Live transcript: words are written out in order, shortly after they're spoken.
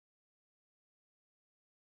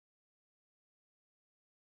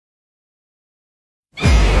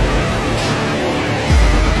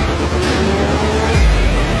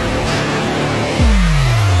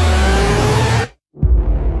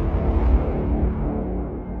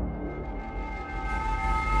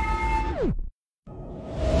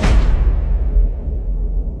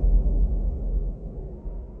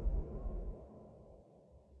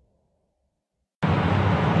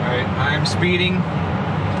Speeding.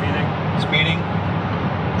 Speeding.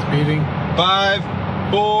 Speeding. 5,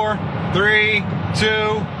 4, 3, 2,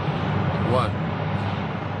 1.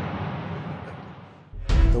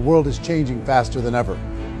 The world is changing faster than ever.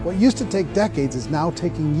 What used to take decades is now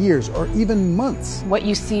taking years or even months. What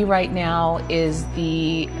you see right now is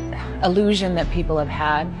the illusion that people have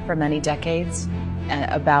had for many decades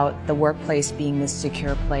about the workplace being this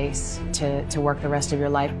secure place to work the rest of your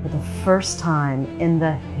life. For the first time in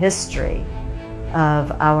the history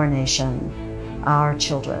of our nation, our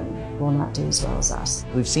children will not do as well as us.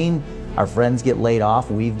 We've seen our friends get laid off.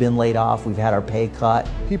 We've been laid off. We've had our pay cut.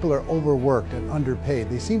 People are overworked and underpaid.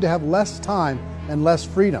 They seem to have less time and less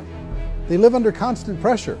freedom. They live under constant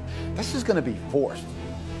pressure. This is going to be forced.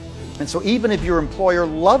 And so even if your employer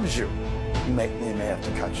loves you, they may have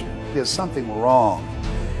to cut you. There's something wrong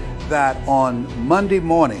that on Monday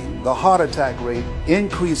morning, the heart attack rate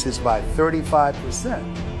increases by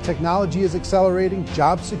 35%. Technology is accelerating,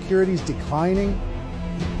 job security is declining.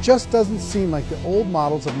 It just doesn't seem like the old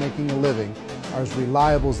models of making a living are as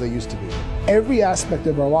reliable as they used to be. Every aspect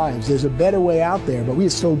of our lives, there's a better way out there, but we're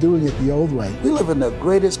still doing it the old way. We live in the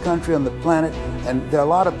greatest country on the planet, and there are a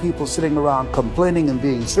lot of people sitting around complaining and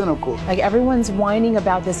being cynical. Like everyone's whining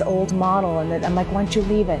about this old model, and I'm like, why don't you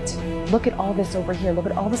leave it? Look at all this over here. Look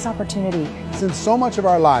at all this opportunity. Since so much of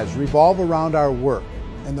our lives revolve around our work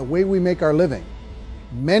and the way we make our living,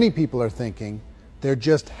 many people are thinking there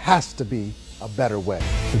just has to be a better way.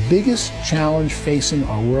 The biggest challenge facing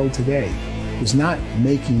our world today is not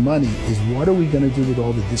making money, is what are we going to do with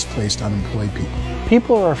all the displaced, unemployed people?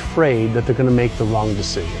 People are afraid that they're going to make the wrong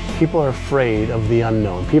decision. People are afraid of the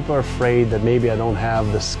unknown. People are afraid that maybe I don't have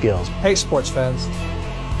the skills. Hey, sports fans,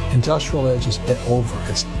 industrial age is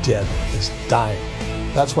over. It's dead. It's dying.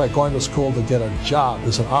 That's why going to school to get a job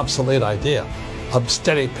is an obsolete idea. A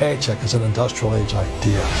steady paycheck is an industrial age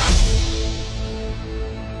idea.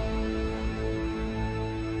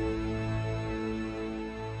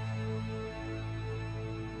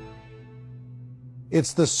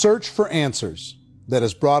 It's the search for answers that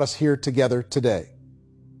has brought us here together today.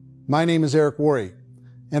 My name is Eric Worre,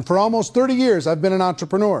 and for almost 30 years I've been an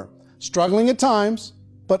entrepreneur, struggling at times,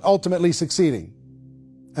 but ultimately succeeding.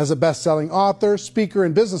 As a best-selling author, speaker,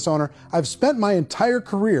 and business owner, I've spent my entire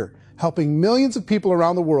career helping millions of people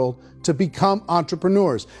around the world to become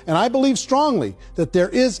entrepreneurs. And I believe strongly that there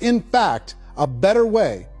is, in fact, a better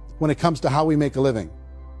way when it comes to how we make a living.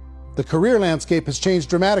 The career landscape has changed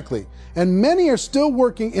dramatically, and many are still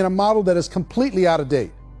working in a model that is completely out of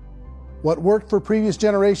date. What worked for previous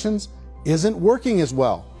generations isn't working as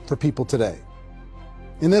well for people today.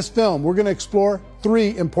 In this film, we're going to explore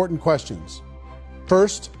 3 important questions.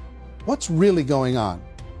 First, what's really going on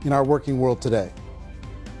in our working world today?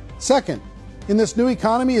 Second, in this new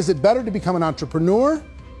economy, is it better to become an entrepreneur,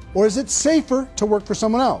 or is it safer to work for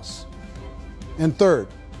someone else? And third,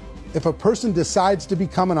 if a person decides to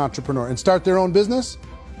become an entrepreneur and start their own business,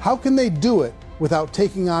 how can they do it without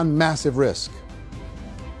taking on massive risk?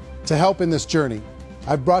 To help in this journey,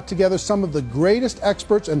 I've brought together some of the greatest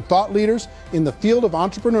experts and thought leaders in the field of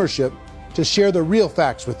entrepreneurship to share the real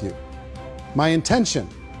facts with you. My intention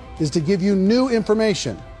is to give you new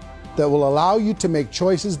information that will allow you to make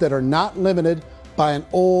choices that are not limited by an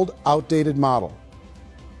old, outdated model.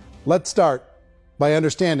 Let's start by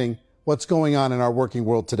understanding what's going on in our working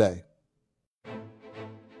world today.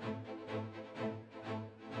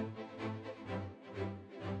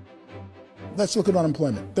 Let's look at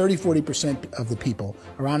unemployment. 30–40% of the people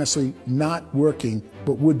are honestly not working,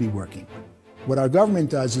 but would be working. What our government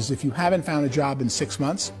does is if you haven't found a job in 6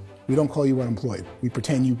 months, we don't call you unemployed. We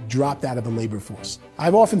pretend you dropped out of the labor force.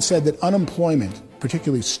 I've often said that unemployment,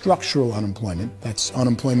 particularly structural unemployment, that's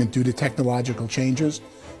unemployment due to technological changes,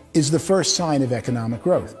 is the first sign of economic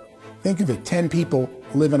growth. Think of it, 10 people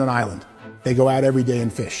live on an island. They go out every day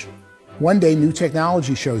and fish. One day, new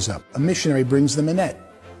technology shows up. A missionary brings them a net.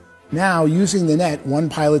 Now, using the net, one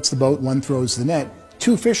pilots the boat, one throws the net.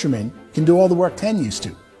 2 fishermen can do all the work 10 used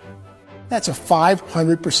to. That's a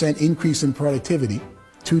 500% increase in productivity,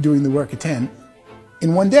 2 doing the work of 10,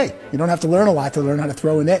 in one day. You don't have to learn a lot to learn how to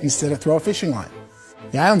throw a net instead of throw a fishing line.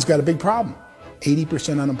 The island's got a big problem,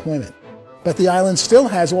 80% unemployment. But the island still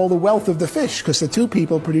has all the wealth of the fish because the 2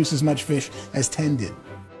 people produce as much fish as 10 did.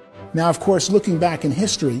 Now, of course, looking back in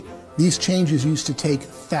history, these changes used to take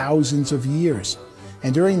thousands of years.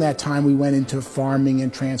 And during that time, we went into farming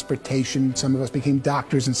and transportation. Some of us became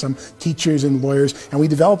doctors and some teachers and lawyers, and we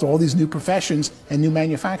developed all these new professions and new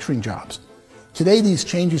manufacturing jobs. Today, these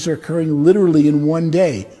changes are occurring literally in one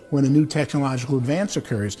day when a new technological advance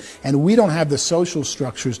occurs, and we don't have the social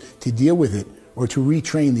structures to deal with it or to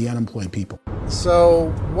retrain the unemployed people. So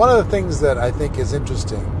one of the things that I think is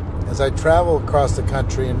interesting as I travel across the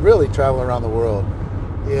country and really travel around the world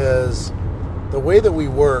is the way that we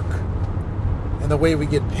work and the way we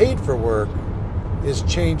get paid for work is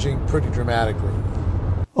changing pretty dramatically.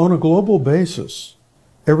 On a global basis,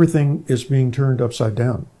 everything is being turned upside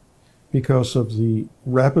down because of the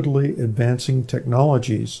rapidly advancing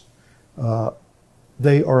technologies.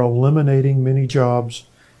 They are eliminating many jobs,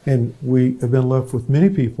 and we have been left with many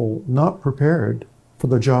people not prepared for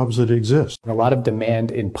the jobs that exist. A lot of demand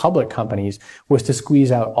in public companies was to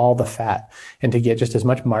squeeze out all the fat and to get just as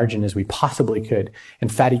much margin as we possibly could,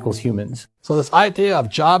 and fat equals humans. So this idea of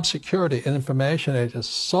job security and information age is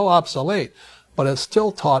so obsolete, but it's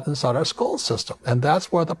still taught inside our school system, and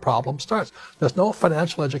that's where the problem starts. There's no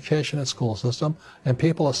financial education in school system, and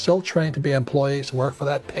people are still trained to be employees who work for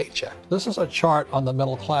that paycheck. This is a chart on the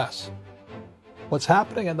middle class. What's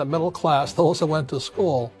happening in the middle class, those that went to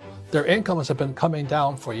school, their incomes have been coming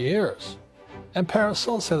down for years. And parents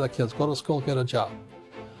still say to their kids, go to school, get a job.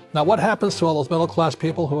 Now what happens to all those middle class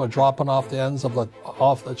people who are dropping off the ends of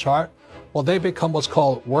the chart? Well, they become what's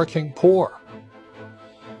called working poor.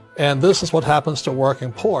 And this is what happens to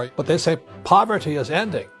working poor. But they say poverty is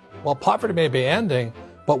ending. Well, poverty may be ending,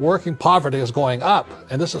 but working poverty is going up.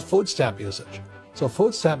 And this is food stamp usage. So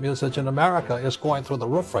food stamp usage in America is going through the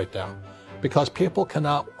roof right now, because people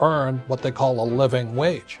cannot earn what they call a living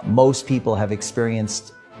wage. Most people have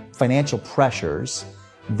experienced financial pressures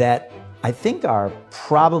that I think are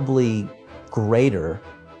probably greater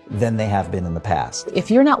than they have been in the past. If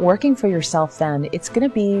you're not working for yourself, then it's going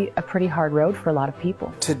to be a pretty hard road for a lot of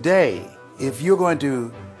people. Today, if you're going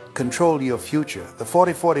to control your future, the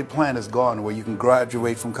 40-40 plan is gone, where you can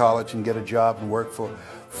graduate from college and get a job and work for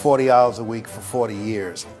 40 hours a week for 40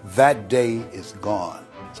 years. That day is gone.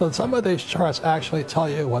 So some of these charts actually tell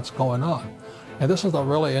you what's going on. And this is a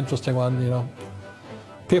really interesting one, you know.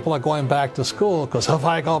 People are going back to school because if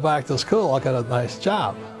I go back to school, I'll get a nice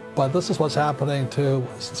job. But this is what's happening to,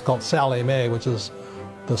 it's called Sallie Mae, which is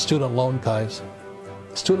the student loan guys.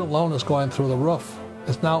 Student loan is going through the roof.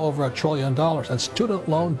 It's now over $1 trillion, and student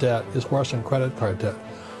loan debt is worse than credit card debt.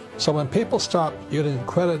 So when people stopped using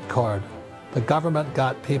credit card, the government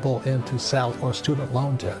got people into student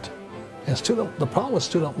loan debt. And the problem with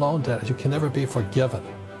student loan debt is you can never be forgiven.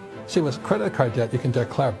 See, with credit card debt, you can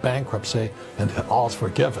declare bankruptcy and all's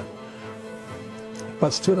forgiven.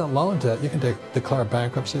 But student loan debt, you can declare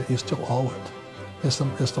bankruptcy, you still owe it.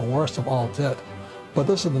 It's the worst of all debt. But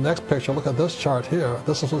this is the next picture. Look at this chart here.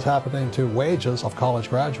 This is what's happening to wages of college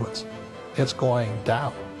graduates. It's going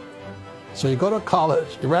down. So you go to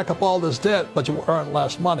college, you rack up all this debt, but you earn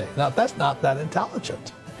less money. Now, that's not that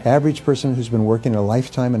intelligent. Average person who's been working a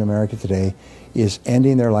lifetime in America today is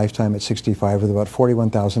ending their lifetime at 65 with about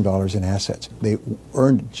 $41,000 in assets. They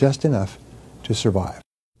earned just enough to survive.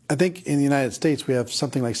 I think in the United States we have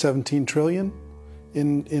something like 17 trillion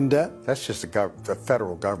in debt. That's just the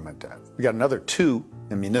federal government debt. We got another 2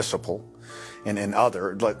 in municipal and in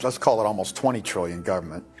other, let's call it almost 20 trillion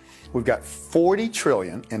government. We've got 40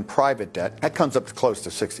 trillion in private debt. That comes up to close to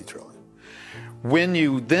 60 trillion. When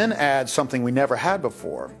you then add something we never had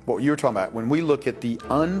before, what you were talking about, when we look at the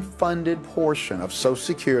unfunded portion of Social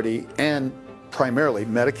Security and primarily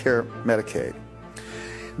Medicare, Medicaid,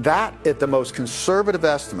 that at the most conservative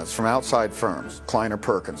estimates from outside firms, Kleiner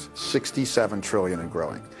Perkins, 67 trillion and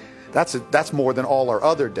growing. That's more than all our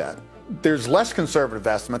other debt. There's less conservative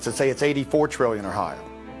estimates that say it's 84 trillion or higher.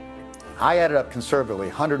 I added up conservatively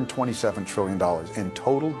 $127 trillion in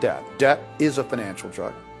total debt. Debt is a financial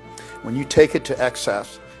drug. When you take it to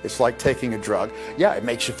excess, it's like taking a drug. Yeah, it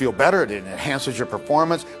makes you feel better, it enhances your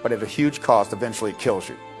performance, but at a huge cost, eventually it kills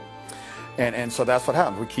you. And so that's what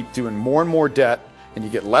happens. We keep doing more and more debt, and you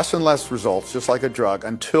get less and less results, just like a drug,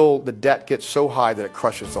 until the debt gets so high that it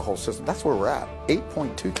crushes the whole system. That's where we're at,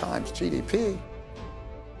 8.2 times GDP.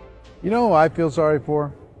 You know who I feel sorry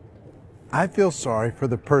for? I feel sorry for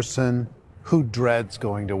the person who dreads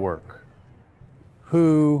going to work,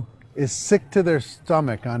 who is sick to their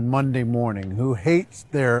stomach on Monday morning, who hates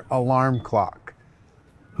their alarm clock,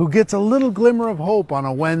 who gets a little glimmer of hope on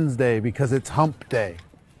a Wednesday because it's hump day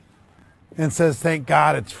and says, thank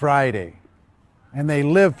God it's Friday. And they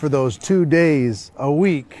live for those 2 days a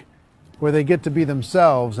week where they get to be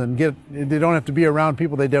themselves and they don't have to be around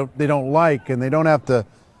people they don't like, and they don't have to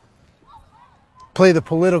play the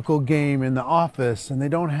political game in the office, and they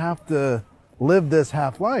don't have to live this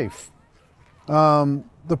half life.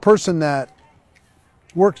 The person that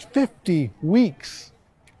works 50 weeks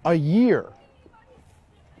a year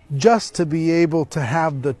just to be able to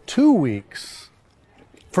have the 2 weeks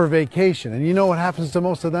for vacation. And you know what happens to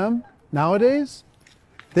most of them? Nowadays,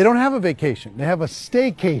 they don't have a vacation. They have a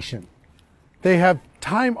staycation. They have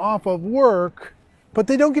time off of work, but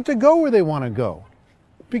they don't get to go where they want to go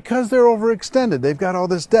because they're overextended. They've got all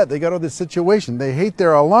this debt. They got all this situation. They hate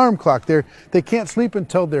their alarm clock. They can't sleep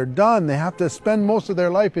until they're done. They have to spend most of their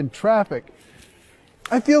life in traffic.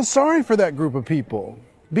 I feel sorry for that group of people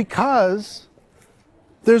because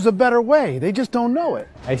there's a better way. They just don't know it.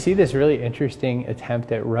 I see this really interesting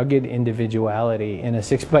attempt at rugged individuality in a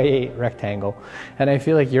 6x8 rectangle. And I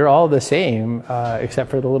feel like you're all the same,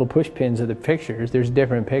 except for the little push pins of the pictures. There's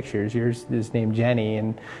different pictures. Yours is named Jenny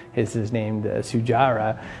and his is named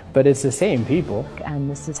Sujara, but it's the same people. And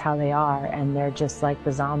this is how they are, and they're just like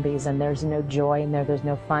the zombies, and there's no joy in there, there's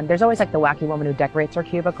no fun. There's always like the wacky woman who decorates her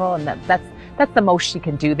cubicle, and that's the most she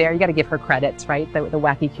can do there. You got to give her credits, right? The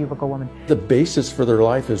wacky cubicle woman. The basis for their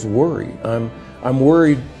life is worry. I'm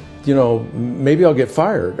worried, you know, maybe I'll get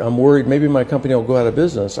fired. I'm worried maybe my company will go out of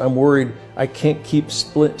business. I'm worried I can't keep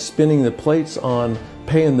spinning the plates on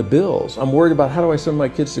paying the bills. I'm worried about how do I send my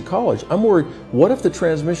kids to college. I'm worried, what if the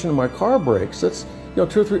transmission in my car breaks? That's, you know,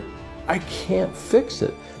 2 or 3, I can't fix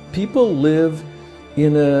it. People live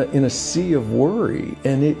in a sea of worry,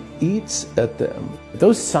 and it eats at them.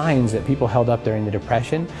 Those signs that people held up during the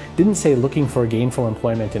Depression didn't say looking for gainful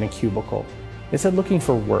employment in a cubicle. It said looking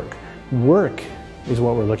for work. Work is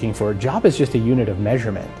what we're looking for. Job is just a unit of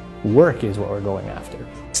measurement. Work is what we're going after.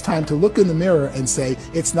 It's time to look in the mirror and say,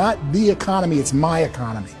 it's not the economy, it's my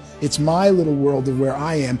economy. It's my little world of where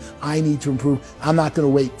I am. I need to improve. I'm not going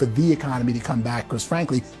to wait for the economy to come back because,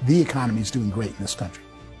 frankly, the economy is doing great in this country.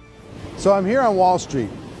 So I'm here on Wall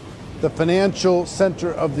Street, the financial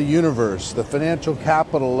center of the universe, the financial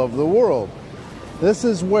capital of the world. This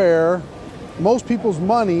is where most people's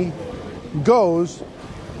money goes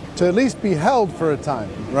to at least be held for a time,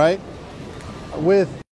 right? With